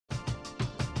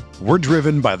We're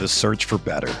driven by the search for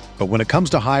better. But when it comes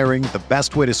to hiring, the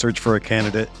best way to search for a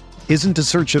candidate isn't to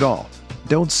search at all.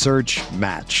 Don't search,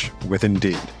 match with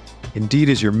Indeed. Indeed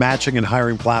is your matching and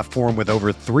hiring platform with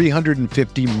over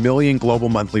 350 million global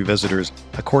monthly visitors,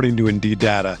 according to Indeed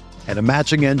data, and a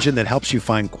matching engine that helps you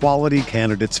find quality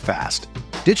candidates fast.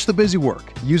 Ditch the busy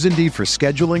work. Use Indeed for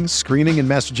scheduling, screening, and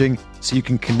messaging so you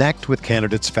can connect with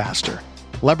candidates faster.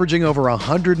 Leveraging over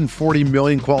 140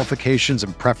 million qualifications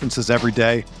and preferences every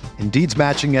day, Indeed's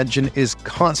matching engine is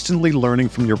constantly learning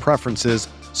from your preferences,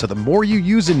 so the more you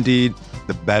use Indeed,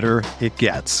 the better it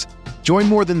gets. Join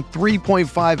more than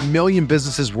 3.5 million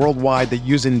businesses worldwide that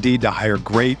use Indeed to hire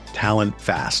great talent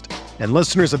fast. And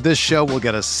listeners of this show will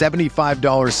get a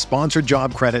 $75 sponsored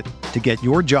job credit to get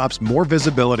your jobs more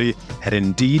visibility at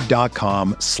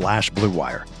Indeed.com/Blue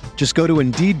Wire. Just go to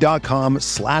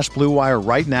Indeed.com/Blue Wire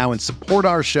right now and support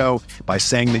our show by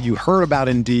saying that you heard about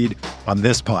Indeed on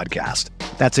this podcast.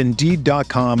 That's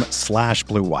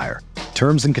Indeed.com/Blue Wire.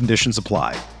 Terms and conditions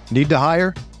apply. Need to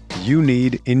hire? You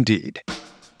need Indeed.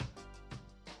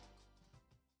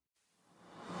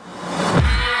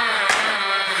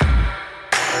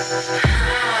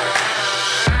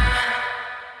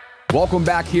 Welcome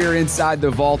back here inside the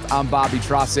vault. I'm Bobby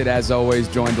Trossett, as always,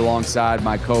 joined alongside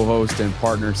my co-host and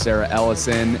partner, Sarah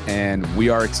Ellison, and we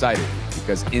are excited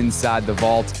because Inside the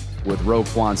Vault with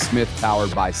Roquan Smith,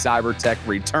 powered by Cybertech,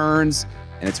 returns,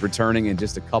 and it's returning in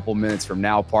just a couple minutes from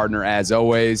now, partner, as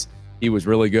always. He was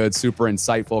really good, super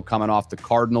insightful coming off the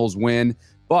Cardinals win,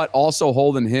 but also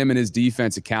holding him and his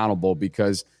defense accountable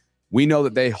because we know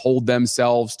that they hold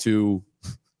themselves to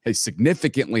a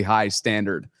significantly high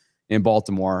standard in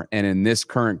Baltimore, and in this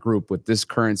current group with this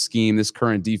current scheme, this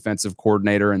current defensive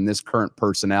coordinator, and this current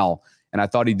personnel. And I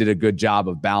thought he did a good job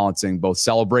of balancing both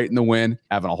celebrating the win,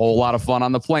 having a whole lot of fun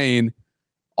on the plane,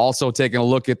 also taking a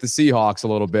look at the Seahawks a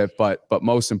little bit, but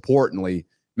most importantly,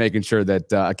 making sure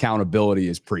that accountability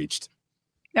is preached.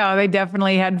 No, they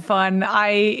definitely had fun. I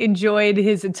enjoyed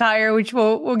his attire, which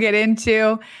we'll get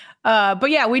into.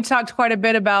 But yeah, we talked quite a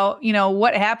bit about,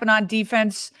 what happened on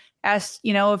defense. Asked,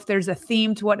 if there's a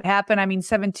theme to what happened. I mean,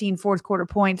 17 fourth quarter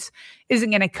points isn't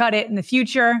going to cut it in the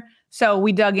future. So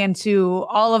we dug into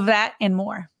all of that and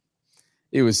more.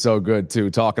 It was so good, too,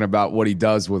 talking about what he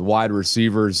does with wide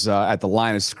receivers at the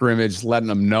line of scrimmage, letting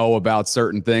them know about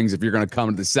certain things if you're going to come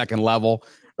to the second level,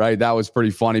 right? That was pretty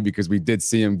funny because we did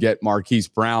see him get Marquise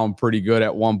Brown pretty good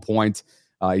at one point.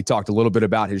 He talked a little bit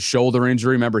about his shoulder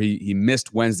injury. Remember, he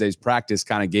missed Wednesday's practice,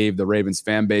 kind of gave the Ravens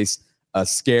fan base a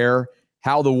scare.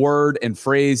 How the word and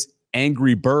phrase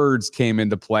angry birds came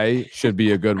into play should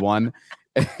be a good one.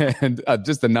 And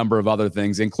just a number of other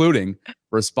things, including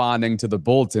responding to the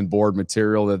bulletin board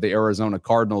material that the Arizona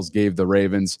Cardinals gave the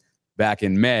Ravens back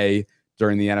in May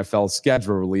during the NFL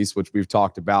schedule release, which we've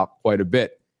talked about quite a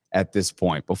bit at this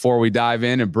point. Before we dive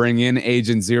in and bring in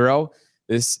Agent Zero,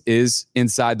 this is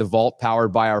Inside the Vault,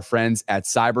 powered by our friends at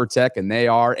Cybertech, and they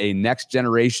are a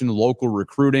next-generation local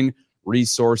recruiting,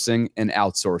 resourcing, and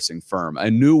outsourcing firm.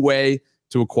 A new way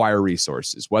to acquire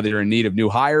resources. Whether you're in need of new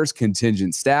hires,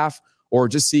 contingent staff, or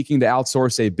just seeking to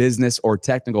outsource a business or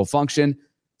technical function,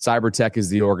 Cybertech is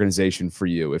the organization for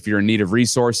you. If you're in need of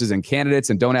resources and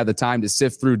candidates and don't have the time to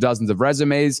sift through dozens of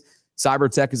resumes,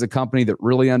 Cybertech is a company that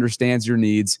really understands your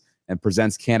needs and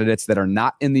presents candidates that are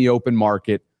not in the open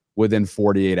market within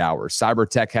 48 hours.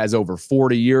 Cybertech has over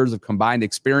 40 years of combined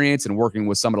experience in working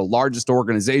with some of the largest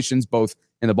organizations, both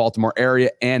in the Baltimore area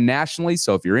and nationally.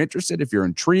 So if you're interested, if you're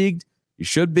intrigued, you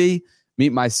should be.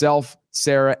 Meet myself,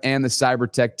 Sarah, and the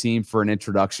Cybertech team for an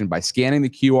introduction by scanning the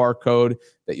QR code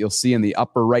that you'll see in the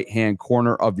upper right-hand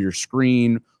corner of your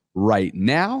screen right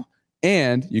now.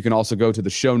 And you can also go to the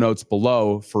show notes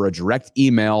below for a direct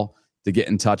email to get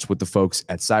in touch with the folks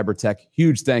at Cybertech.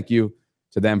 Huge thank you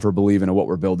to them for believing in what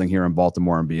we're building here in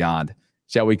Baltimore and beyond.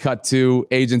 Shall we cut to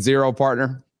Agent Zero,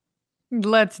 partner?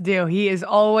 Let's do. He is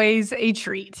always a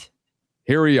treat.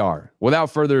 Here we are. Without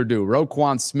further ado,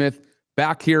 Roquan Smith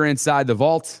back here inside the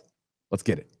vault. Let's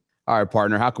get it. All right,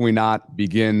 partner, how can we not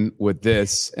begin with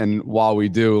this? And while we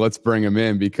do, let's bring him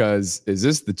in because is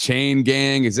this the chain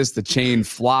gang? Is this the chain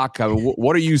flock? I mean,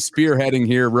 what are you spearheading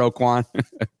here, Roquan?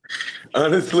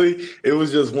 Honestly, it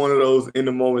was just one of those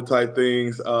in-the-moment type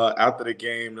things. After the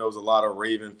game, there was a lot of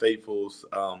Raven faithfuls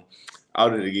out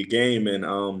of the game, and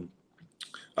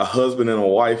a husband and a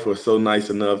wife were so nice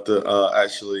enough to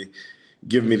actually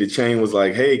give me the chain, was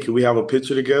like, hey, can we have a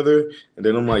picture together? And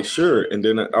then I'm like, sure. And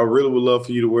then I really would love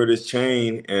for you to wear this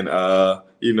chain. And,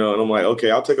 and I'm like, okay,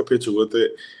 I'll take a picture with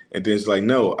it. And then it's like,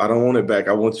 no, I don't want it back.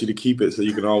 I want you to keep it so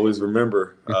you can always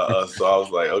remember us. So I was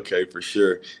like, okay, for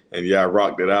sure. And yeah, I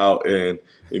rocked it out, and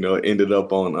it ended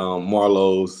up on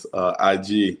Marlowe's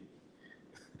IG.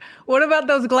 What about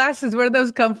those glasses? Where did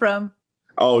those come from?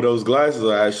 Oh, those glasses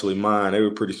are actually mine. They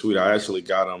were pretty sweet. I actually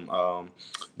got them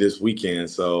this weekend.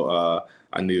 So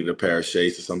I needed a pair of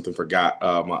shades or something. Forgot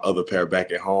my other pair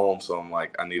back at home. So I'm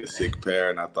like, I need a sick pair.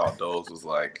 And I thought those was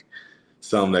like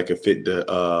something that could fit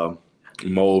the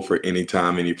mold for any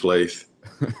time, any place.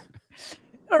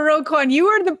 Roquan, you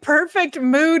are the perfect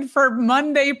mood for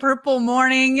Monday Purple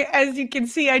Morning. As you can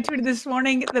see, I tweeted this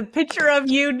morning the picture of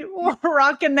you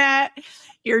rocking that.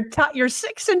 You're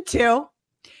 6-2.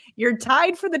 You're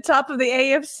tied for the top of the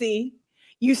AFC.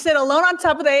 You sit alone on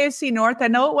top of the AFC North. I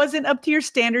know it wasn't up to your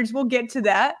standards. We'll get to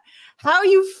that. How are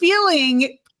you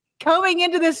feeling coming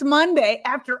into this Monday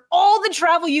after all the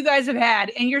travel you guys have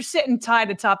had, and you're sitting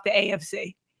tied atop the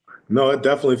AFC? No, it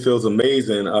definitely feels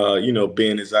amazing,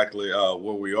 being exactly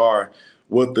where we are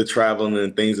with the traveling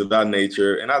and things of that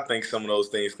nature. And I think some of those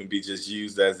things can be just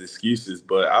used as excuses.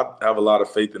 But I have a lot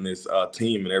of faith in this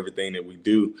team and everything that we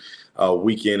do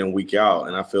week in and week out.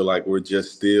 And I feel like we're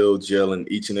just still gelling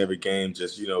each and every game,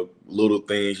 just, little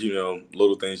things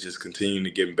just continuing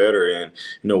to get better. And,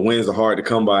 wins are hard to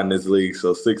come by in this league.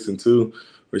 So 6-2,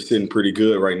 we're sitting pretty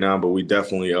good right now, but we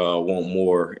definitely want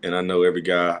more. And I know every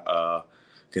guy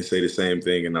can say the same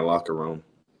thing in the locker room.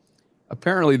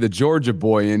 Apparently the Georgia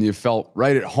boy in you felt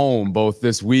right at home both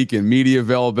this week in media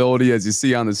availability, as you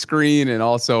see on the screen, and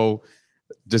also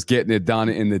just getting it done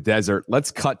in the desert.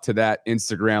 Let's cut to that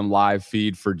Instagram live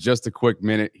feed for just a quick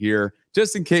minute here,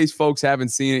 just in case folks haven't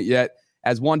seen it yet,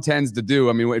 as one tends to do.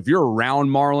 I mean, if you're around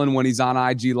Marlon when he's on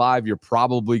IG Live, you're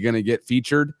probably going to get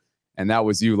featured, and that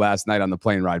was you last night on the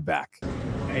plane ride back.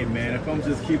 Hey, man, if I'm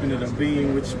just keeping it a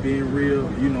bean, which being real,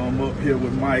 I'm up here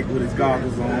with Mike with his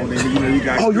goggles on. And, you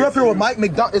got. Oh, you're up here with Mike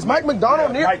McDonald. Is Mike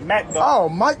McDonald near? Mike McDonald. Oh,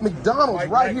 Mike McDonald's Mike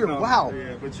right McDonald. here. Wow.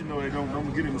 Yeah, but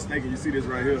don't get it mistaken. You see this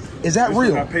right here. Is that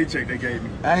real? That paycheck they gave me.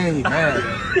 Hey, man.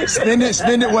 Spend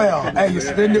it well. Hey,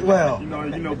 spend it well.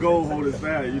 Gold holders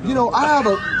value. I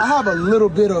have a little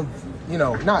bit of,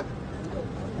 not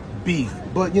beef,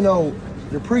 but, your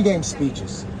pregame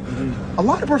speeches. Mm-hmm. A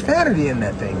lot of profanity in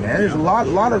that thing, man. There's a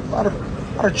lot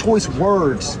of choice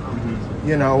words,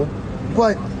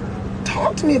 But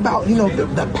talk to me about,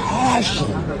 the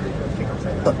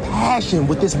passion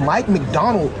with this Mike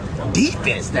McDonald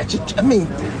defense that talk to me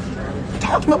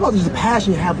about the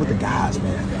passion you have with the guys,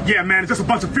 man. Yeah, man, it's just a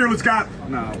bunch of fearless guys.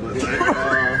 Nah, but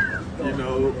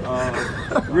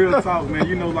real talk,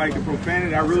 man. Like the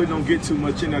profanity, I really don't get too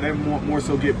much in there. That more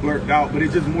so get blurted out, but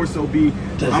it just more so be.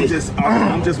 I'm just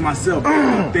myself,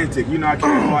 authentic. I can't go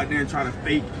out there and try to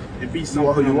fake and be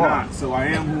something I'm not. So I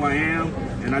am who I am,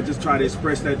 and I just try to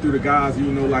express that through the guys.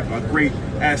 Like a great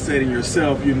asset in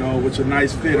yourself. With your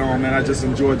nice fit on, man. I just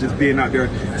enjoy just being out there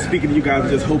speaking to you guys.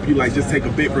 And just hope you just take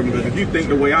a bit from it. Because if you think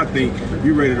the way I think,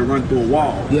 you're ready to run through a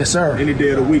wall. Yes, sir. Any day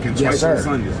of the week and twice on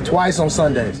Sundays. Twice on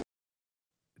Sundays.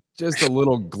 Just a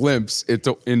little glimpse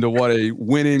into what a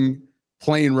winning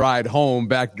plane ride home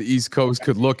back to the East Coast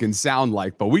could look and sound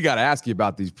like. But we got to ask you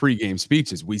about these pregame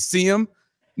speeches. We see them.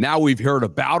 Now we've heard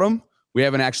about them. We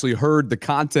haven't actually heard the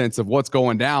contents of what's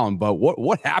going down. But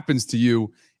what happens to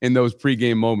you in those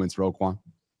pregame moments, Roquan?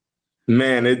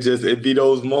 Man, it'd be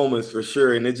those moments for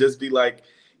sure. And it just be like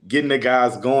getting the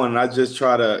guys going. And I just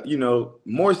try to,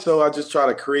 more so I just try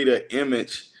to create an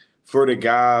image for the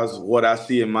guys, what I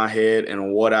see in my head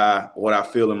and what I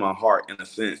feel in my heart, in a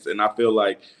sense. And I feel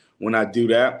like when I do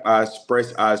that, I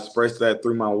express that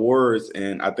through my words,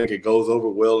 and I think it goes over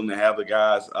well, and to have the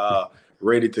guys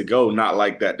ready to go. Not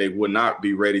like that they would not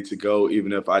be ready to go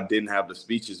even if I didn't have the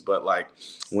speeches, but like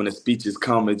when the speeches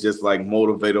come, it just like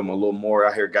motivate them a little more.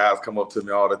 I hear guys come up to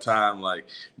me all the time like,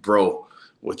 bro,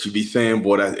 what you be saying,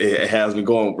 boy, it has me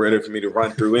going, ready for me to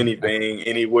run through anything,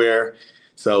 anywhere.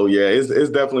 So, yeah, it's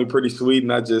definitely pretty sweet,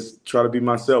 and I just try to be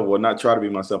myself. Well, not try to be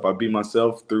myself. I be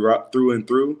myself through and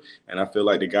through, and I feel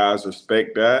like the guys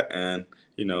respect that, and,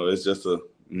 it's just a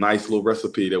nice little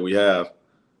recipe that we have.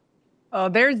 Oh,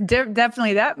 there's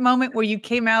definitely that moment where you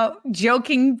came out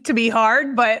joking to be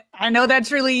hard, but I know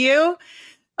that's really you.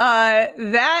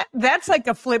 That's like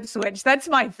a flip switch. That's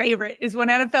my favorite, is when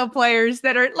NFL players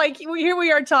that are like, here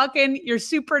we are talking, you're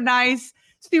super nice,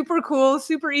 super cool,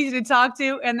 super easy to talk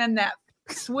to, and then that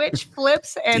switch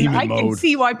flips, and Demon I can mode.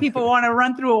 see why people want to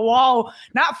run through a wall,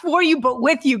 not for you, but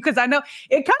with you, because I know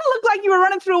it kind of looked like you were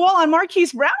running through a wall on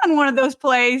Marquise Brown on one of those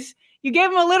plays. You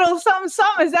gave him a little something.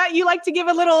 Is that you like to give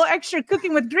a little extra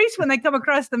cooking with grease when they come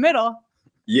across the middle?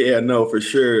 Yeah, no, for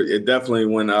sure. It definitely,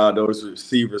 when those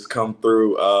receivers come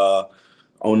through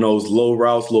on those low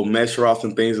routes, little mesh routes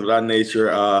and things of that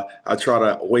nature, I try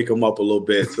to wake him up a little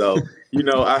bit. So,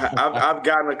 I've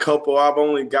gotten a couple. I've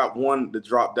only got one to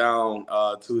drop down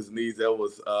to his knees. It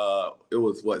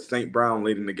was what St. Brown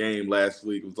late in the game last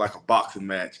week. It was like a boxing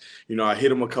match. I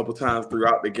hit him a couple times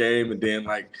throughout the game, and then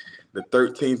like the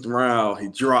 13th round, he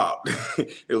dropped.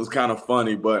 It was kind of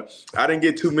funny, but I didn't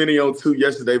get too many on 2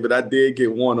 yesterday, but I did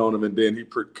get one on him, and then he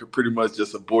pretty much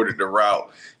just aborted the route.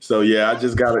 So, yeah, I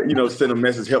just got to, send a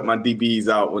message, help my DBs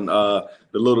out when the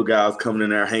little guys coming in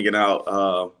there hanging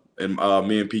out in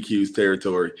me and PQ's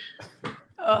territory.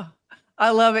 I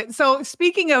love it. So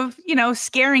speaking of,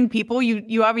 scaring people,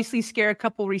 you obviously scare a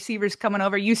couple receivers coming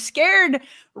over. You scared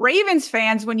Ravens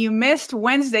fans when you missed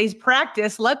Wednesday's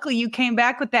practice. Luckily, you came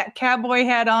back with that cowboy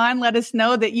hat on, let us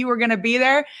know that you were going to be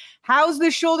there. How's the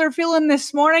shoulder feeling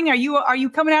this morning? Are you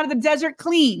coming out of the desert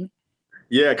clean?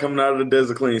 Yeah, coming out of the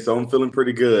desert clean, so I'm feeling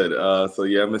pretty good.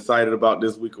 I'm excited about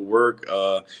this week of work,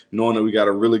 knowing that we got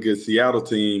a really good Seattle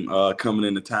team coming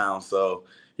into town. So,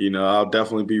 I'll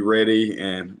definitely be ready,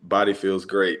 and body feels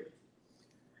great.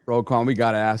 Roquan, we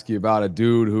got to ask you about a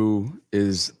dude who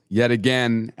is yet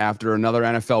again, after another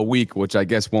NFL week, which I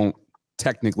guess won't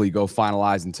technically go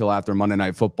finalized until after Monday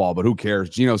Night Football, but who cares?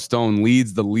 Geno Stone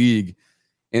leads the league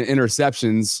in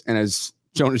interceptions, and as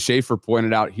Jonas Schaefer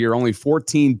pointed out here, only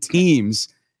 14 teams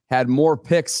had more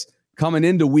picks coming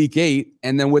into week 8.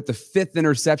 And then with the 5th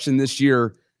interception this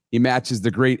year, he matches the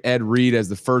great Ed Reed as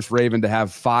the first Raven to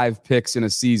have 5 picks in a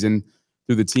season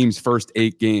through the team's first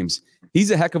 8 games.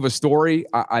 He's a heck of a story.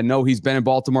 I know he's been in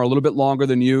Baltimore a little bit longer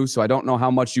than you, so I don't know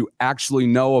how much you actually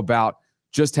know about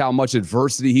just how much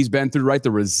adversity he's been through, right?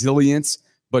 The resilience.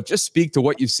 But just speak to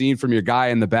what you've seen from your guy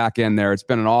in the back end there. It's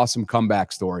been an awesome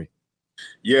comeback story.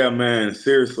 Yeah, man,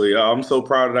 seriously. I'm so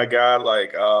proud of that guy.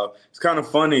 Like, it's kind of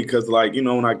funny because, like,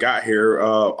 when I got here,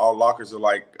 our lockers are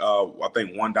like, I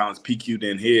think one down is PQ,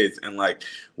 then his. And, like,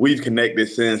 we've connected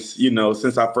since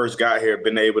I first got here,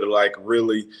 been able to, like,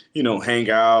 really,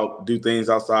 hang out, do things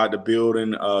outside the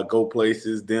building, go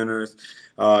places, dinners,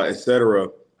 etc.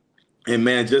 And,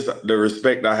 man, just the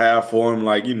respect I have for him,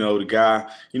 like, the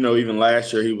guy, even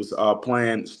last year he was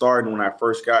starting when I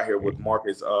first got here with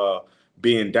Marcus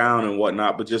being down and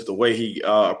whatnot, but just the way he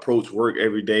approached work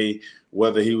every day,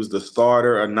 whether he was the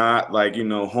starter or not, like,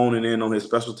 honing in on his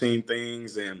special team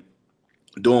things and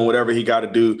doing whatever he got to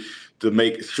do to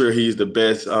make sure he's the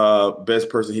best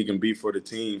person he can be for the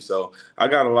team. So I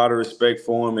got a lot of respect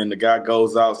for him, and the guy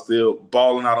goes out still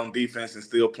balling out on defense and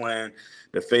still playing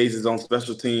the phases on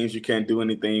special teams. You can't do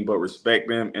anything but respect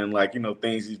them. And, like,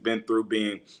 things he's been through,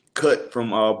 being cut from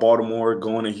Baltimore,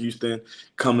 going to Houston,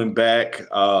 coming back,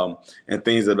 and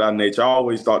things of that nature. I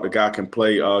always thought the guy can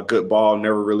play good ball,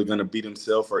 never really going to beat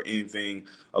himself or anything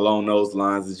along those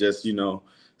lines. It's just,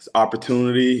 it's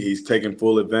opportunity. He's taking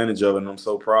full advantage of it, and I'm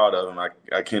so proud of him.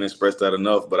 I can't express that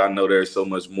enough, but I know there's so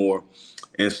much more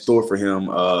in store for him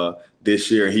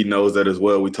this year. He knows that as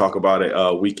well. We talk about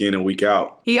it week in and week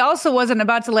out. He also wasn't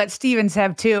about to let Stevens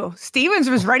have 2. Stevens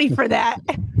was ready for that.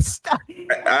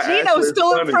 Geno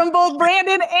stole it from both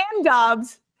Brandon and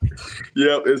Dobbs.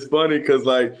 Yep, it's funny because,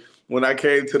 like, when I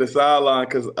came to the sideline,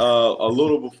 because a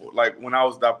little before, like when I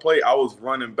was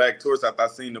running back towards after I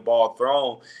seen the ball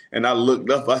thrown, and I looked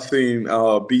up, I seen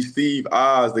B. Steve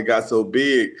eyes that got so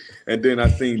big, and then I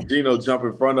seen Geno jump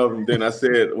in front of him. Then I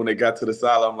said, when they got to the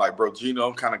sideline, I'm like, bro, Geno,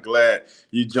 I'm kind of glad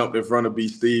you jumped in front of B.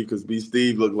 Steve, because B.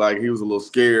 Steve looked like he was a little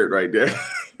scared right there.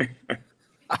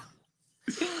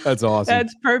 That's awesome.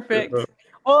 That's perfect.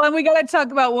 Well, and we got to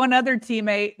talk about one other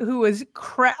teammate who was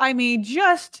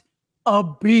just a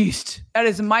beast. That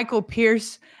is Michael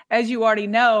Pierce. As you already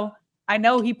know, I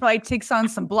know he probably takes on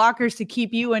some blockers to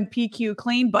keep you and PQ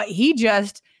clean, but he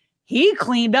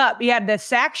cleaned up. He had the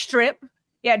sack strip.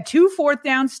 He had 2 4th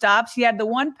down stops. He had the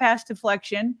 1 pass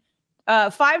deflection,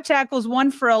 5 tackles,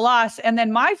 1 for a loss. And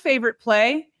then my favorite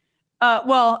play,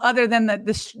 other than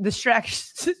the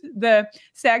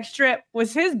sack strip,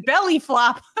 was his belly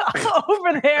flop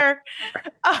over there.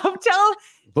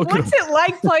 What's it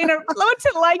like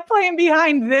playing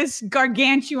behind this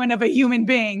gargantuan of a human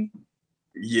being?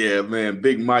 Yeah, man,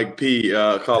 Big Mike P,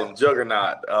 call him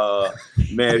Juggernaut.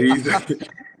 Man, he's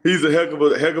a heck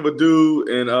of a dude,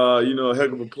 and a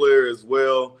heck of a player as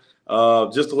well.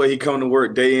 Just the way he come to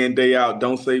work day in, day out,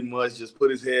 don't say much, just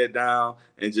put his head down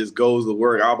and just goes to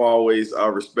work. I've always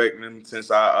respected him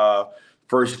since I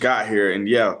first got here. And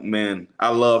yeah, man, I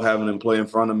love having him play in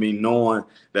front of me, knowing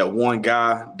that one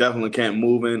guy definitely can't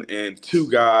move him, and two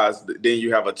guys, then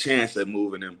you have a chance at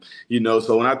moving him.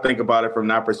 So when I think about it from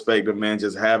that perspective, man,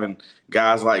 just having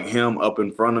guys like him up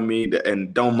in front of me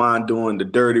and don't mind doing the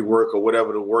dirty work or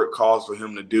whatever the work calls for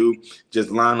him to do,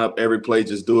 just line up every play,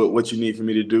 just do it. What you need for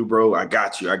me to do, bro, I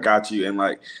got you. And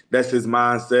like, that's his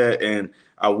mindset. And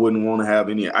I wouldn't want to have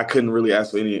I couldn't really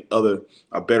ask for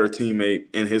a better teammate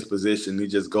in his position. He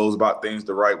just goes about things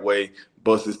the right way,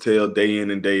 busts his tail day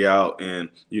in and day out, and,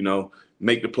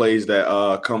 make the plays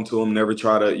that come to him, never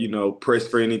try to, press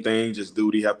for anything, just do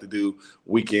what he have to do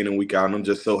week in and week out. And I'm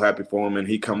just so happy for him. And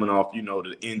he coming off,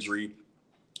 the injury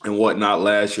and whatnot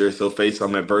last year, so face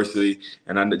some adversity.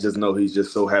 And I just know he's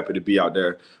just so happy to be out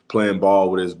there playing ball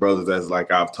with his brothers, as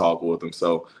like I've talked with him.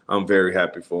 So I'm very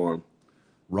happy for him.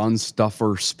 Run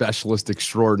stuffer specialist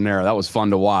extraordinaire. That was fun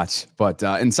to watch. But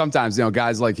and sometimes,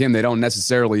 guys like him, they don't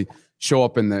necessarily show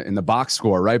up in the box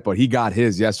score, right? But he got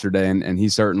his yesterday, and he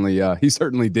certainly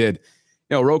did.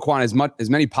 Roquan, as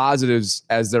many positives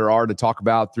as there are to talk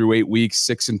about through 8 weeks,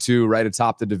 6-2, right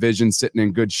atop the division, sitting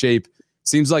in good shape.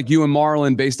 Seems like you and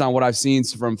Marlon, based on what I've seen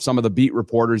from some of the beat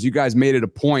reporters, you guys made it a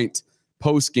point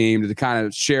post game to kind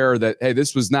of share that, hey,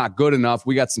 this was not good enough.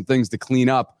 We got some things to clean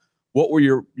up. What were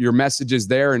your messages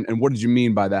there, and what did you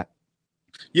mean by that?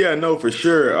 Yeah, no, for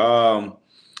sure.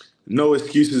 No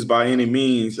excuses by any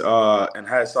means. And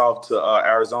hats off to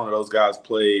Arizona. Those guys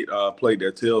played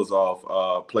their tails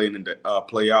off,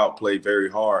 played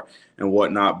very hard and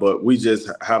whatnot. But we just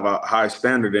have a high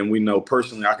standard, and we know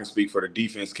personally, I can speak for the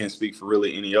defense, can't speak for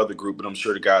really any other group, but I'm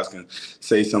sure the guys can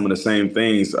say some of the same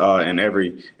things. And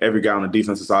every guy on the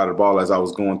defensive side of the ball, as I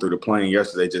was going through the playing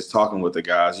yesterday, just talking with the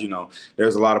guys,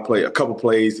 there's a couple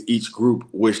plays each group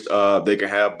wished they could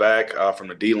have back from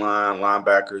the D-line,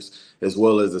 linebackers, as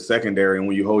well as the secondary. And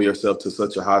when you hold yourself to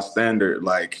such a high standard,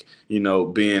 like,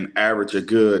 being average or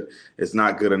good, it's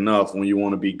not good enough. When you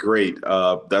want to be great,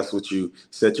 that's what you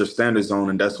set your standards on,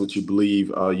 and that's what you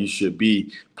believe you should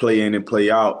be, play in and play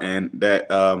out. And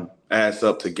that adds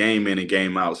up to game in and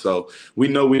game out. So we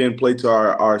know we didn't play to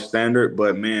our standard,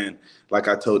 but, man, like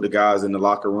I told the guys in the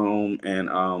locker room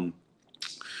and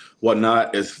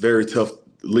whatnot, it's very tough.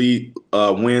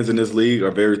 Wins in this league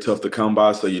are very tough to come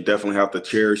by, so you definitely have to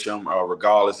cherish them,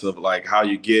 regardless of like how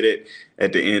you get it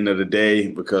at the end of the day,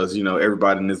 because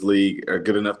everybody in this league are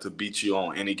good enough to beat you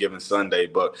on any given Sunday.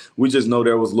 But we just know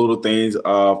there was little things,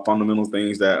 fundamental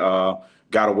things that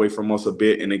got away from us a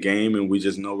bit in the game, and we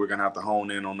just know we're gonna have to hone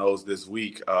in on those this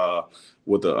week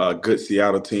with a good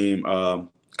Seattle team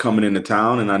coming into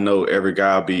town. And I know every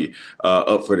guy will be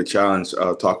up for the challenge,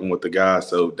 talking with the guys.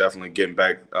 So definitely getting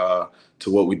back to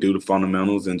what we do, the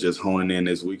fundamentals, and just honing in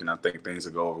this week. And I think things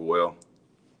will go over well.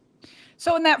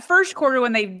 So in that first quarter,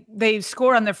 when they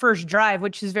score on their first drive,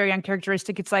 which is very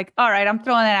uncharacteristic, it's like, all right, I'm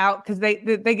throwing it out because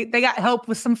they got help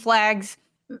with some flags.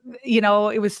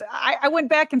 It was, I went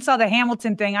back and saw the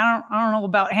Hamilton thing. I don't know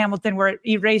about Hamilton where it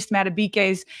erased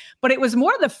Matabike's, but it was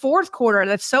more the fourth quarter.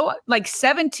 That's so like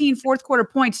 17 fourth quarter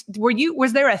points.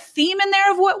 Was there a theme in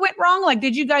there of what went wrong? Like,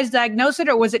 did you guys diagnose it,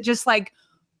 or was it just like,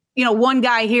 one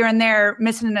guy here and there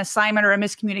missing an assignment or a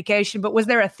miscommunication? But was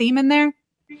there a theme in there?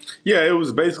 Yeah, it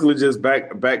was basically just back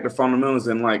to fundamentals.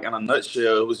 And like in a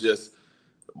nutshell, it was just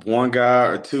one guy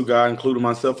or two guys, including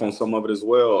myself on some of it as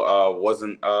well,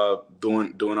 wasn't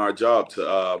doing our job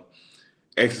to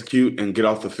execute and get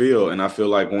off the field. And I feel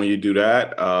like when you do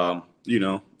that,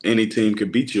 any team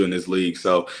can beat you in this league.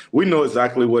 So we know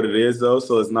exactly what it is, though.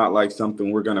 So it's not like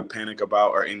something we're going to panic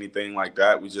about or anything like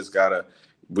that.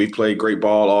 We played great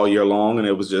ball all year long, and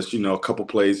it was just, a couple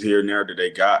plays here and there that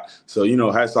they got. So,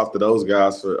 hats off to those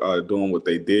guys for doing what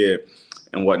they did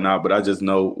and whatnot. But I just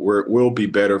know we'll be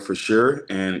better for sure.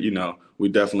 And, we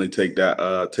definitely take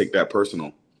that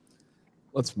personal.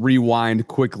 Let's rewind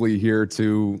quickly here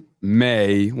to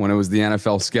May when it was the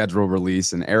NFL schedule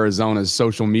release, and Arizona's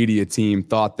social media team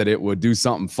thought that it would do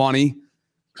something funny.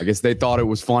 I guess they thought it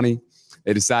was funny.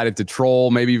 They decided to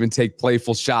troll, maybe even take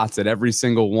playful shots at every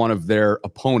single one of their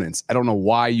opponents. I don't know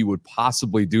why you would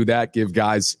possibly do that, give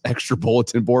guys extra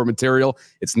bulletin board material.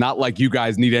 It's not like you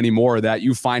guys need any more of that.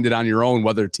 You find it on your own,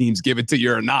 whether teams give it to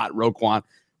you or not, Roquan.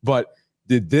 But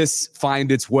did this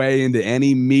find its way into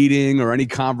any meeting or any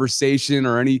conversation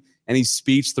or any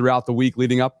speech throughout the week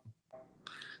leading up?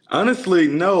 Honestly,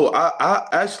 no.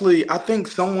 I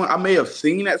think I may have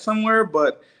seen that somewhere,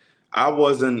 but I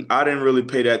didn't really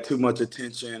pay that too much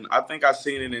attention. I think I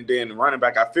seen it, and then running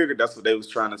back, I figured that's what they was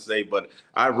trying to say, but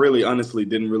I really honestly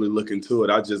didn't really look into it.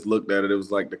 I just looked at it. It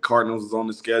was like the Cardinals was on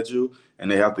the schedule and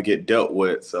they have to get dealt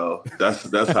with. So that's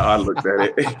how I looked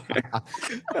at it.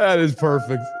 That is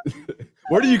perfect.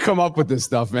 Where do you come up with this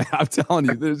stuff, man? I'm telling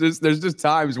you, there's just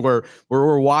times where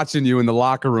we're watching you in the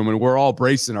locker room and we're all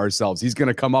bracing ourselves. He's going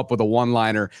to come up with a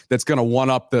one-liner that's going to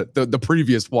one-up the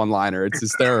previous one-liner. It's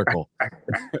hysterical.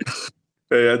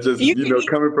 Hey, I just,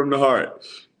 coming from the heart.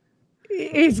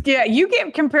 You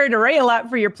get compared to Ray a lot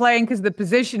for your playing because of the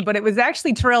position, but it was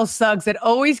actually Terrell Suggs that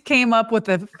always came up with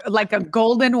a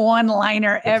golden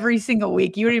one-liner every single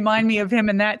week. You remind me of him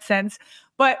in that sense.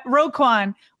 But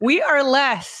Roquan, we are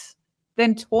less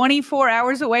than 24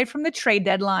 hours away from the trade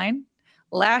deadline.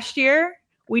 Last year,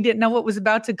 we didn't know what was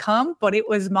about to come, but it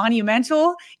was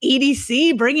monumental.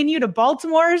 EDC bringing you to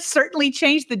Baltimore certainly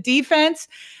changed the defense.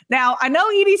 Now, I know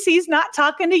EDC's not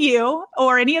talking to you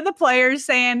or any of the players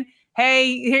saying,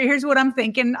 hey, here's what I'm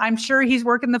thinking. I'm sure he's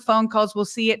working the phone calls. We'll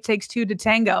see. It takes two to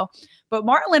tango. But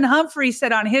Marlon Humphrey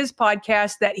said on his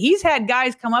podcast that he's had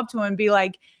guys come up to him and be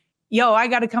like, yo, I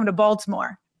got to come to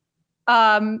Baltimore.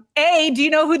 A, do you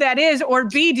know who that is? Or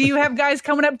B, do you have guys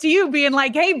coming up to you being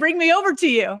like, hey, bring me over to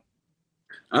you?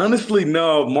 Honestly,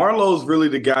 no. Marlo's really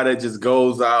the guy that just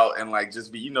goes out and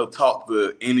just be, talk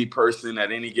to any person at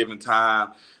any given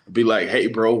time. Be like, hey,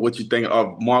 bro, what you think?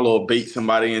 Or Marlo will bait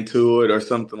somebody into it or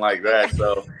something like that.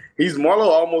 So Marlo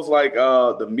almost like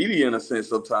the media in a sense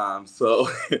sometimes. So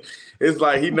it's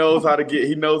like he knows how to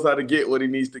get what he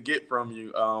needs to get from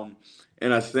you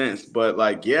in a sense. But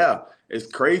it's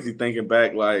crazy thinking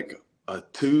back a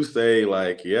Tuesday,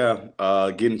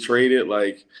 getting traded.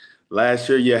 Last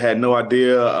year, you had no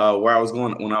idea where I was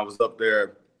going when I was up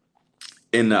there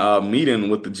in the meeting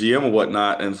with the GM or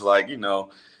whatnot. And it's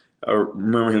I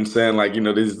remember him saying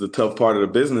this is the tough part of the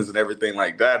business and everything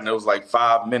like that. And it was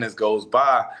 5 minutes goes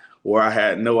by where I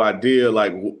had no idea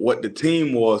what the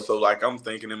team was. So I'm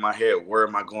thinking in my head, where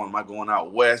am I going? Am I going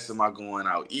out west? Am I going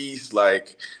out east?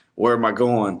 Where am I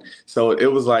going? So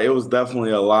it was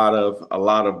definitely a lot of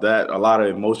that, a lot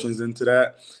of emotions into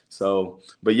that. So,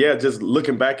 but yeah, just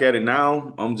looking back at it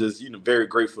now, I'm just, very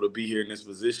grateful to be here in this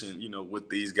position, with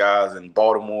these guys in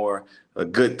Baltimore, a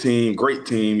good team, great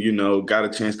team, got a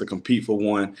chance to compete for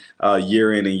one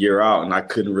year in and year out. And I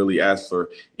couldn't really ask for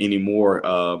any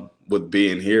more with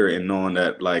being here and knowing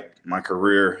that my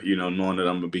career, knowing that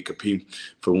I'm going to be competing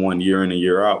for 1 year in and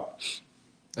year out.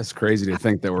 That's crazy to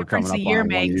think that we're coming up on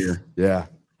 1 year. Yeah,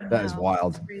 that is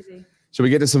wild. Crazy. Should we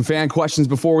get to some fan questions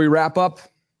before we wrap up?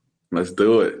 Let's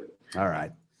do it. All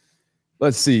right.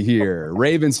 Let's see here.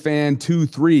 Ravens fan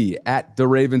 23 at the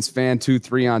Ravens fan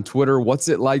 23 on Twitter. What's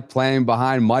it like playing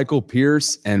behind Michael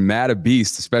Pierce and Matt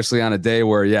Beast, especially on a day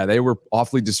where, they were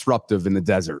awfully disruptive in the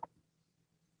desert?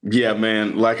 Yeah,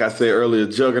 man. Like I said earlier,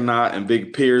 Juggernaut and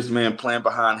Big Pierce, man, playing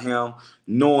behind him,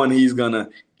 knowing he's going to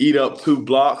eat up 2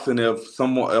 blocks. And if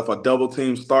a double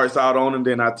team starts out on him,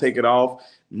 then I take it off.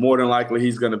 More than likely,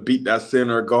 he's going to beat that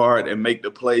center guard and make the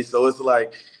play. So it's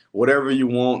whatever you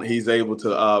want, he's able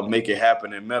to make it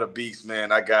happen. And Meta Beast, man,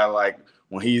 that guy,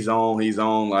 when he's on.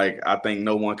 I think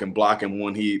no one can block him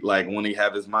when he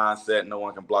have his mindset. No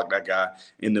one can block that guy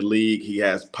in the league. He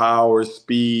has power,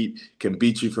 speed, can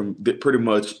beat you from pretty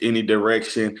much any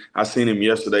direction. I seen him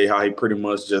yesterday, how he pretty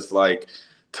much just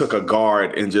took a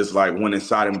guard and just went and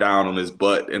sat him down on his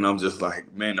butt. And I'm just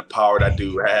man, the power that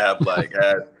dude have,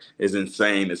 that is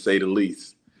insane to say the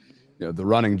least. The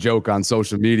running joke on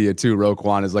social media too,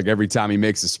 Roquan, is every time he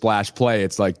makes a splash play,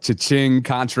 it's cha-ching,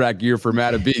 contract year for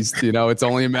Matt Beast. It's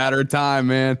only a matter of time,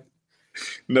 man.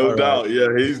 No doubt. Yeah,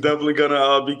 he's definitely going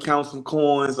to be count some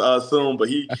coins soon, but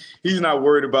he's not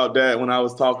worried about that. When I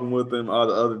was talking with him the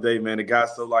other day, man, the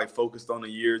guy's so focused on the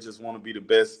year, just want to be the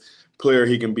best player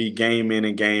he can be game in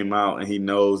and game out. And he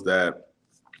knows that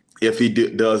if he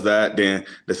does that, then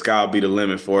the sky will be the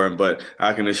limit for him. But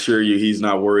I can assure you he's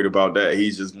not worried about that.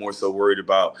 He's just more so worried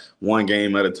about one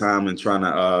game at a time and trying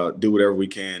to do whatever we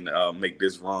can make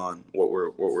this run what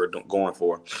we're going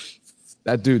for.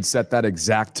 That dude set that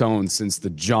exact tone since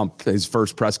the jump, his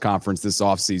first press conference this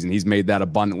offseason. He's made that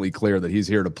abundantly clear that he's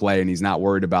here to play and he's not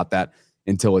worried about that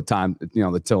until the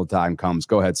time comes.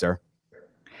 Go ahead, Sarah.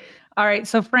 All right.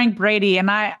 So Frank Brady, and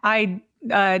I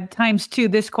times 2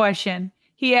 this question.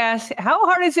 He asks, how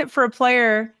hard is it for a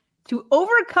player to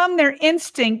overcome their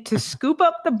instinct to scoop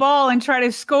up the ball and try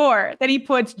to score? Then he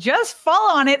puts, just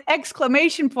fall on it, !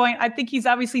 I think he's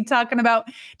obviously talking about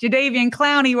Jadeveon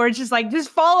Clowney, where it's just just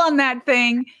fall on that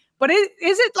thing. But is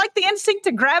it like the instinct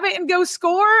to grab it and go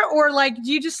score? Or like,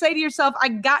 do you just say to yourself, I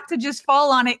got to just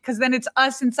fall on it because then it's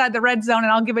us inside the red zone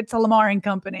and I'll give it to Lamar and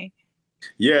company?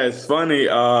 Yeah, it's funny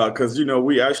because,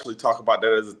 we actually talk about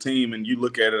that as a team, and you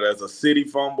look at it as a city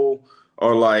fumble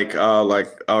or like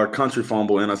our country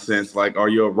fumble in a sense. Like, are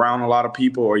you around a lot of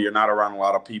people or you're not around a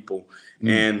lot of people?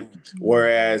 And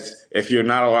whereas if you're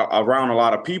not around a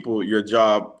lot of people, your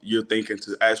job, you're thinking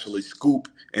to actually scoop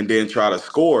and then try to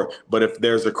score. But if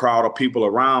there's a crowd of people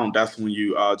around, that's when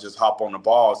you just hop on the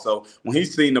ball. So when he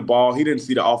seen the ball, he didn't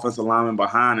see the offensive lineman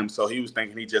behind him. So he was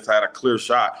thinking he just had a clear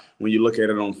shot when you look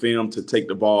at it on film to take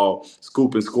the ball,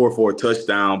 scoop and score for a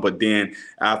touchdown. But then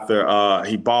after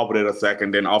he bobbled it a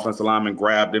second, then offensive lineman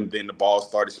grabbed him. Then the ball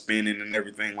started spinning and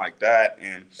everything like that.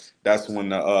 And that's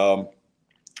when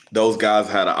those guys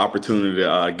had an opportunity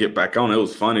to get back on. It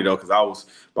was funny, though, because I was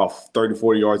about 30,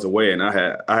 40 yards away, and I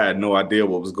had no idea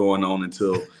what was going on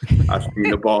until I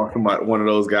seen the ball. One of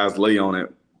those guys lay on it.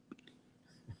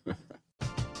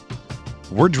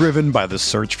 We're driven by the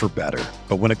search for better.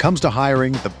 But when it comes to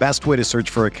hiring, the best way to search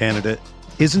for a candidate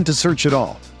isn't to search at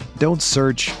all. Don't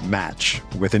search, match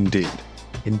with Indeed.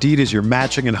 Indeed is your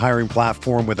matching and hiring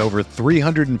platform with over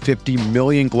 350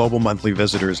 million global monthly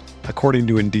visitors, according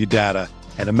to Indeed data,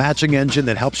 and a matching engine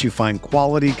that helps you find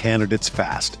quality candidates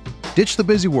fast. Ditch the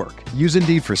busy work. Use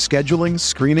Indeed for scheduling,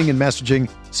 screening, and messaging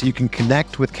so you can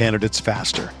connect with candidates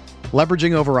faster.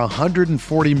 Leveraging over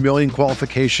 140 million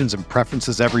qualifications and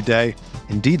preferences every day,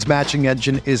 Indeed's matching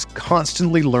engine is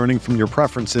constantly learning from your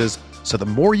preferences, so the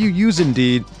more you use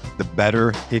Indeed, the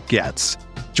better it gets.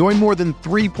 Join more than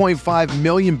 3.5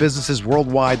 million businesses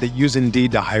worldwide that use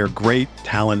Indeed to hire great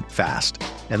talent fast.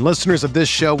 And listeners of this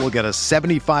show will get a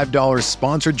 $75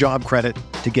 sponsored job credit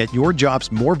to get your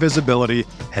jobs more visibility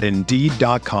at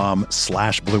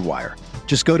Indeed.com/Blue Wire.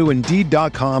 Just go to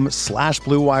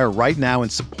Indeed.com/Blue Wire right now and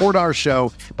support our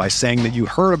show by saying that you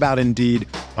heard about Indeed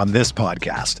on this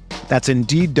podcast. That's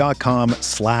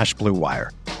Indeed.com/Blue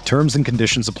Wire. Terms and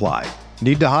conditions apply.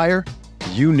 Need to hire?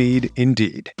 You need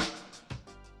Indeed.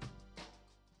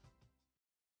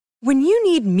 When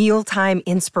you need mealtime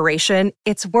inspiration,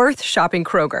 it's worth shopping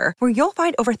Kroger, where you'll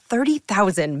find over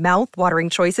 30,000 mouth-watering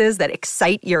choices that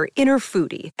excite your inner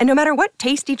foodie. And no matter what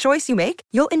tasty choice you make,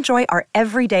 you'll enjoy our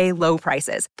everyday low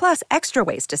prices, plus extra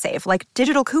ways to save, like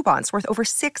digital coupons worth over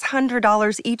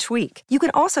 $600 each week. You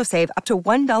can also save up to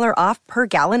 $1 off per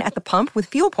gallon at the pump with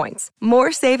fuel points.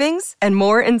 More savings and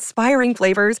more inspiring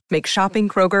flavors make shopping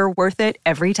Kroger worth it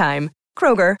every time.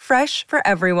 Kroger, fresh for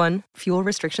everyone. Fuel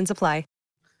restrictions apply.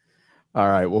 All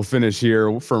right, we'll finish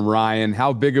here from Ryan.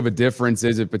 How big of a difference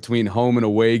is it between home and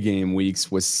away game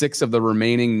weeks? With 6 of the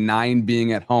remaining 9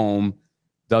 being at home,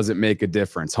 does it make a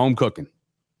difference? Home cooking.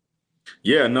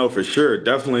 Yeah, no, for sure.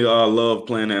 Definitely love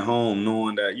playing at home,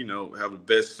 knowing that, have the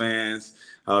best fans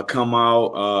come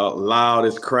out loud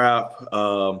as crap,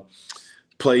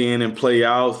 play in and play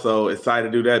out. So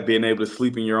excited to do that, being able to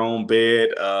sleep in your own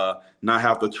bed, not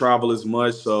have to travel as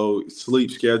much, so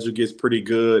sleep schedule gets pretty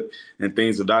good and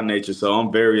things of that nature. So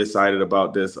I'm very excited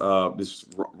about this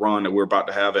run that we're about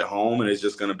to have at home, and it's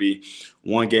just going to be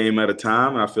one game at a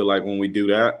time. And I feel like when we do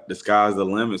that, the sky's the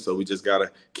limit. So we just got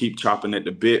to keep chopping at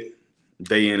the bit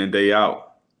day in and day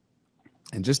out.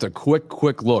 And just a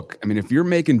quick look. I mean, if you're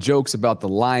making jokes about the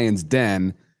Lions'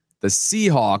 Den, the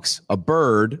Seahawks, a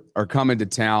bird, are coming to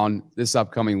town this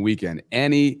upcoming weekend.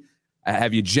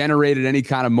 Have you generated any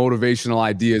kind of motivational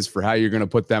ideas for how you're going to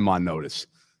put them on notice?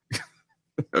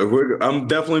 I'm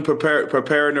definitely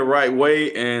preparing the right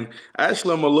way, and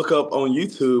actually, I'm gonna look up on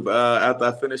YouTube after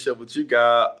I finish up with you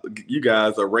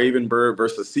guys, a Raven bird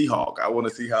versus Seahawk. I want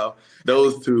to see how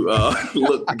those two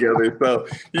look together. So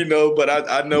but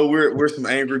I know we're some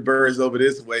angry birds over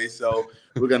this way, so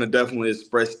we're gonna definitely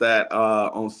express that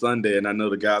on Sunday, and I know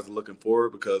the guys are looking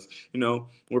forward because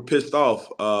we're pissed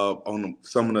off on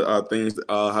some of the things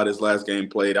how this last game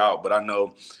played out, but I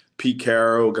know Pete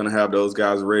Carroll going to have those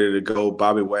guys ready to go.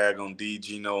 Bobby Wag on D,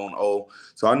 Gino on O.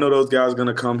 So I know those guys are going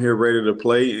to come here ready to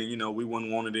play, and, we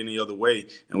wouldn't want it any other way.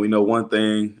 And we know one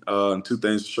thing and two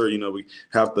things for sure. We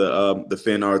have to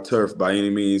defend our turf by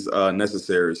any means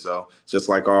necessary. So just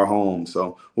like our home.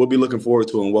 So we'll be looking forward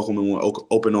to it and welcoming with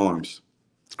open arms.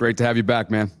 It's great to have you back,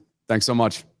 man. Thanks so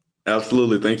much.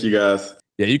 Absolutely. Thank you, guys.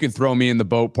 Yeah, you can throw me in the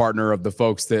boat, partner, of the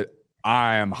folks that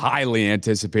I am highly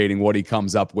anticipating what he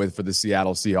comes up with for the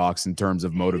Seattle Seahawks in terms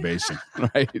of motivation,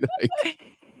 right?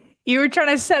 You were trying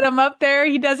to set him up there.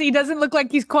 He doesn't look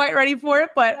like he's quite ready for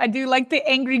it, but I do like the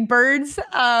angry birds.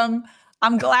 I'm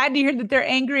glad to hear that they're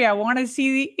angry. I want to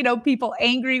see, people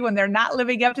angry when they're not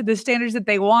living up to the standards that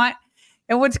they want.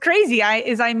 And what's crazy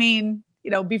is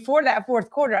before that fourth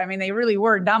quarter, I mean, they really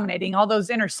were dominating. All those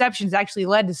interceptions actually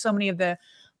led to so many of the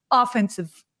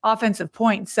offensive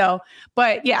points. So,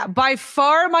 but yeah, by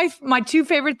far my two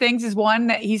favorite things is one,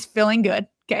 that he's feeling good.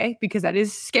 Okay. Because that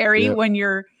is scary when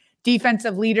your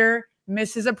defensive leader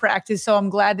misses a practice. So I'm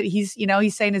glad that he's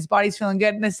saying his body's feeling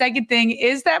good. And the second thing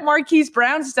is that Marquise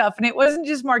Brown stuff. And it wasn't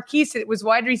just Marquise, it was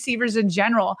wide receivers in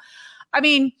general. I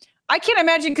mean, I can't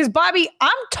imagine, because Bobby,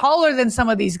 I'm taller than some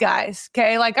of these guys.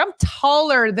 Okay. Like, I'm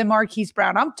taller than Marquise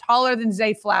Brown. I'm taller than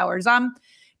Zay Flowers. I'm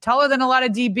taller than a lot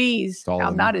of DBs. Now,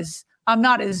 I'm not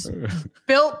as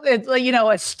built,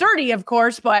 as sturdy, of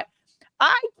course, but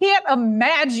I can't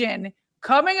imagine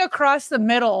coming across the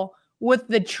middle with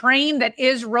the train that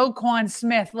is Roquan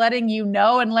Smith, letting you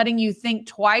know and letting you think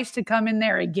twice to come in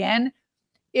there again.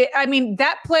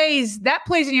 That plays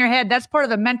in your head. That's part of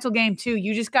the mental game too.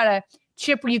 You just got to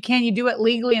chip where you can. You do it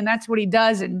legally, and that's what he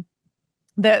does. And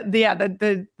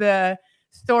the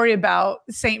story about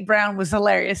St. Brown was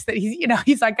hilarious. That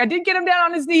he's like, I did get him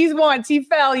down on his knees once. He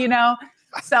fell,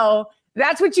 So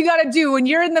that's what you got to do when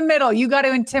you're in the middle. You got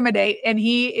to intimidate, and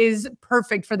he is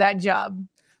perfect for that job.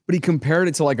 But he compared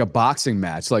it to like a boxing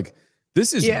match. Like,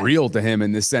 this is real to him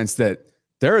in the sense that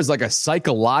there is like a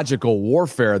psychological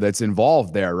warfare that's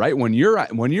involved there, right? When you're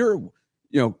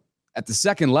at the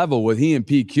second level with he and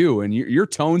PQ, and you're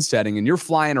tone setting and you're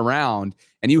flying around,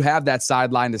 and you have that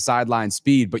sideline to sideline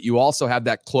speed, but you also have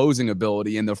that closing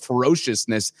ability and the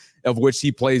ferociousness of which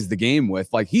he plays the game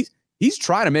with. Like, he's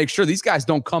trying to make sure these guys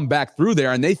don't come back through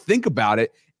there, and they think about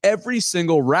it every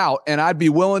single route. And I'd be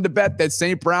willing to bet that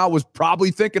St. Brown was probably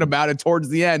thinking about it towards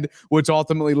the end, which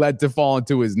ultimately led to falling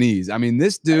to his knees. I mean,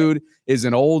 this dude is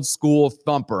an old school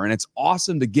thumper, and it's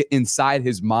awesome to get inside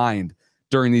his mind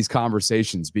during these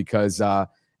conversations, because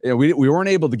we weren't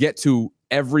able to get to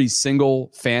every single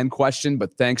fan question,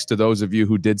 but thanks to those of you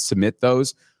who did submit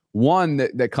those. One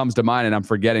that comes to mind, and I'm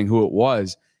forgetting who it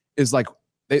was, is like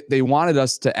they wanted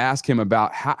us to ask him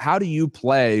about how do you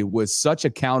play with such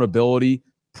accountability,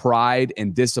 pride,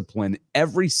 and discipline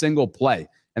every single play.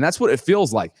 And that's what it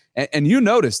feels like. And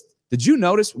did you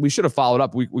notice, we should have followed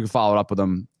up. We followed up with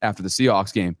him after the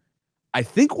Seahawks game. I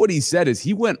think what he said is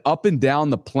he went up and down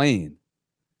the plane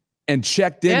and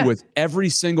checked in with every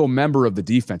single member of the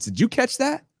defense. Did you catch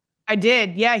that? I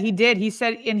did. Yeah, he did. He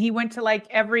said, and he went to like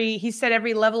every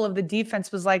level of the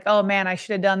defense was like, oh man, I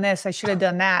should have done this. I should have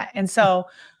done that. And so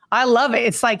I love it.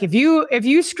 It's like, if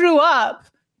you screw up,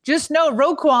 just know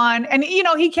Roquan, and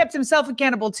he kept himself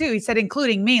accountable too. He said,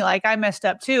 including me, like, I messed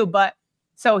up too. But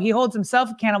so he holds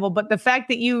himself accountable. But the fact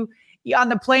that you on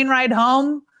the plane ride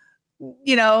home,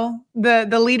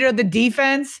 the leader of the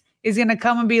defense is going to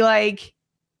come and be like,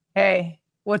 hey,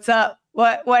 what's up?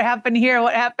 What happened here?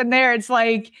 What happened there? It's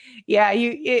like,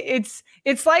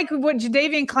 it's like what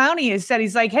Jadeveon Clowney has said.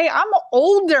 He's like, hey, I'm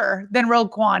older than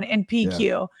Roquan and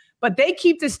PQ, but they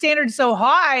keep the standard so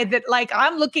high that like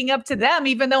I'm looking up to them,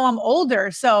 even though I'm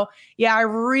older. So yeah, I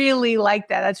really like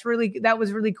that. That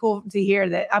was really cool to hear.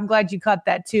 That I'm glad you caught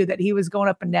that too, that he was going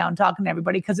up and down talking to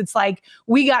everybody, because it's like,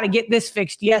 we got to get this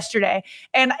fixed yesterday.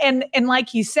 And like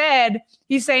he said,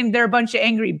 he's saying they're a bunch of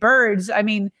angry birds. I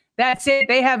mean, that's it.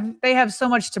 They have so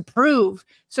much to prove.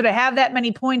 So to have that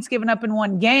many points given up in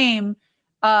one game,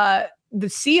 the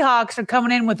Seahawks are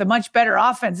coming in with a much better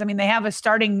offense. I mean, they have a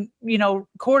starting,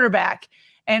 quarterback.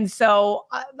 And so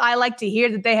I like to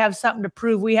hear that they have something to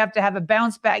prove. We have to have a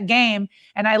bounce back game.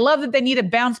 And I love that they need a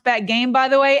bounce back game, by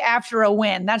the way, after a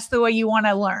win. That's the way you want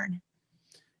to learn.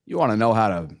 You want to know how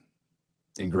to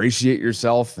ingratiate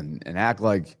yourself and act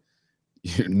like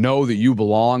you know that you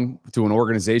belong to an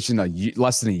organization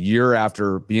less than a year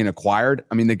after being acquired.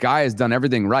 I mean, the guy has done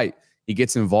everything right. He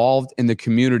gets involved in the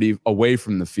community away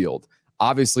from the field.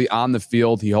 Obviously, on the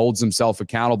field, he holds himself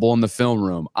accountable in the film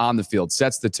room, on the field,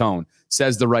 sets the tone,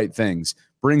 says the right things,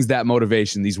 brings that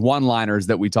motivation, these one-liners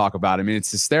that we talk about. I mean,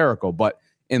 it's hysterical, but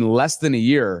in less than a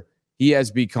year, he has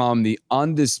become the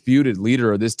undisputed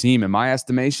leader of this team, in my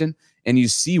estimation. And you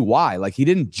see why. Like, he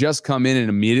didn't just come in and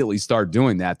immediately start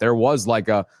doing that. There was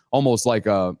almost like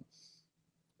a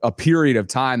period of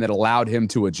time that allowed him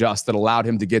to adjust, that allowed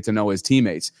him to get to know his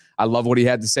teammates. I love what he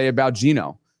had to say about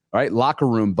Geno, right? Locker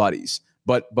room buddies.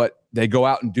 But they go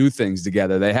out and do things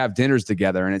together. They have dinners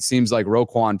together. And it seems like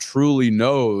Roquan truly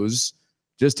knows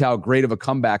just how great of a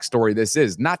comeback story this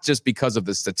is, not just because of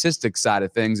the statistics side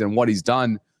of things and what he's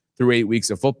done through 8 weeks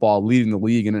of football, leading the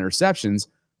league in interceptions,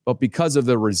 but because of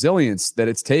the resilience that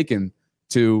it's taken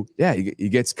to, he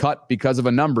gets cut because of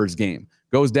a numbers game,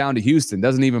 goes down to Houston,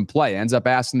 doesn't even play, ends up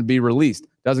asking to be released,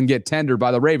 doesn't get tendered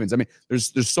by the Ravens. I mean,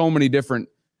 there's so many different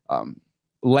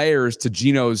layers to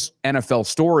Geno's NFL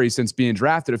story since being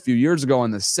drafted a few years ago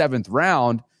in the 7th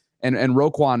round. And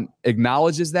Roquan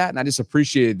acknowledges that, and I just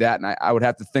appreciated that. And I would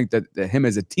have to think that him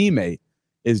as a teammate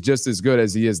is just as good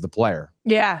as he is the player.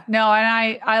 Yeah, no,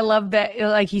 and I love that.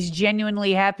 Like, he's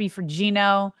genuinely happy for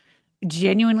Geno,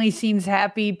 genuinely seems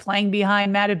happy playing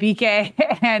behind Madubuike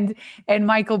and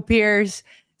Michael Pierce.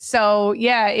 So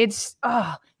yeah, it's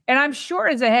and I'm sure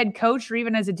as a head coach or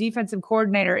even as a defensive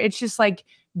coordinator, it's just like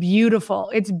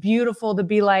beautiful. It's beautiful to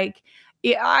be like,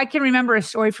 I can remember a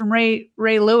story from Ray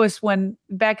Lewis when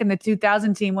back in the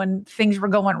 2000 team when things were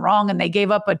going wrong and they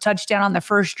gave up a touchdown on the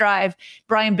first drive.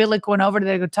 Brian Billick went over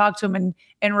to go talk to him,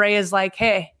 and Ray is like,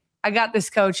 "Hey, I got this,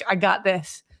 coach. I got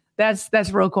this." That's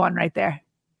Roquan right there.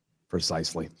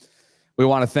 Precisely. We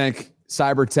want to thank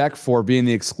CyberTech for being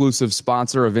the exclusive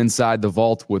sponsor of Inside the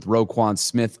Vault with Roquan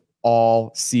Smith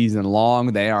all season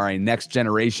long. They are a next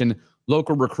generation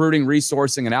local recruiting,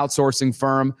 resourcing, and outsourcing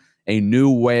firm. A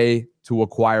new way to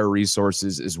acquire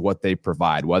resources is what they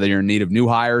provide. Whether you're in need of new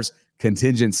hires,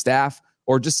 contingent staff,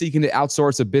 or just seeking to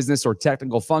outsource a business or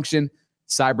technical function,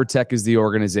 CyberTech is the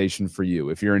organization for you.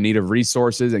 If you're in need of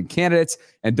resources and candidates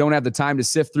and don't have the time to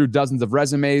sift through dozens of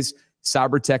resumes,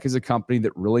 CyberTech is a company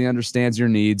that really understands your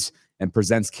needs and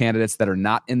presents candidates that are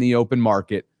not in the open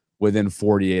market within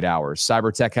 48 hours.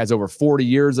 CyberTech has over 40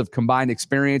 years of combined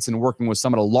experience in working with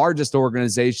some of the largest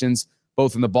organizations,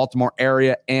 both in the Baltimore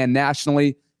area and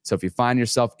nationally. So if you find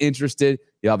yourself interested,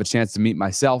 you'll have a chance to meet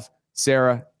myself,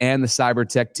 Sarah, and the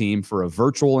CyberTech team for a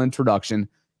virtual introduction.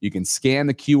 You can scan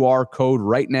the QR code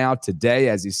right now today,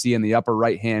 as you see in the upper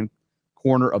right-hand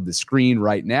corner of the screen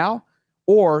right now,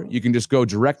 or you can just go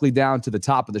directly down to the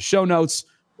top of the show notes,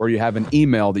 or you have an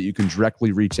email that you can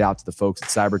directly reach out to the folks at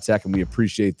CyberTech, and we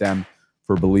appreciate them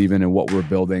for believing in what we're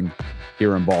building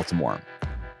here in Baltimore.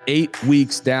 8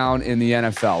 weeks down in the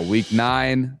NFL. Week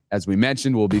 9, as we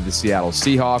mentioned, will be the Seattle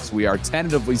Seahawks. We are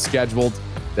tentatively scheduled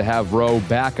to have Roe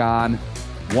back on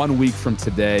 1 week from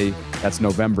today. That's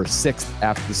November 6th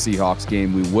after the Seahawks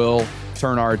game. We will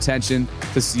turn our attention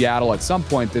to Seattle at some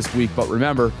point this week. But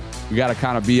remember, we got to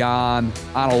kind of be on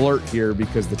alert here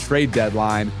because the trade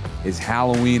deadline is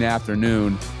Halloween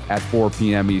afternoon at 4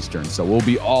 p.m. Eastern. So we'll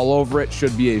be all over it.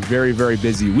 Should be a very, very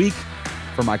busy week.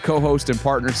 For my co-host and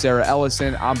partner, Sarah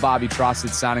Ellison, I'm Bobby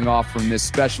Trossett signing off from this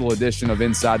special edition of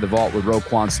Inside the Vault with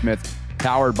Roquan Smith,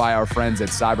 powered by our friends at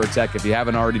CyberTech. If you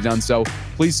haven't already done so,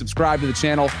 please subscribe to the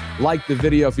channel, like the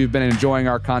video if you've been enjoying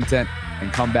our content,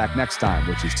 and come back next time,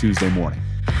 which is Tuesday morning.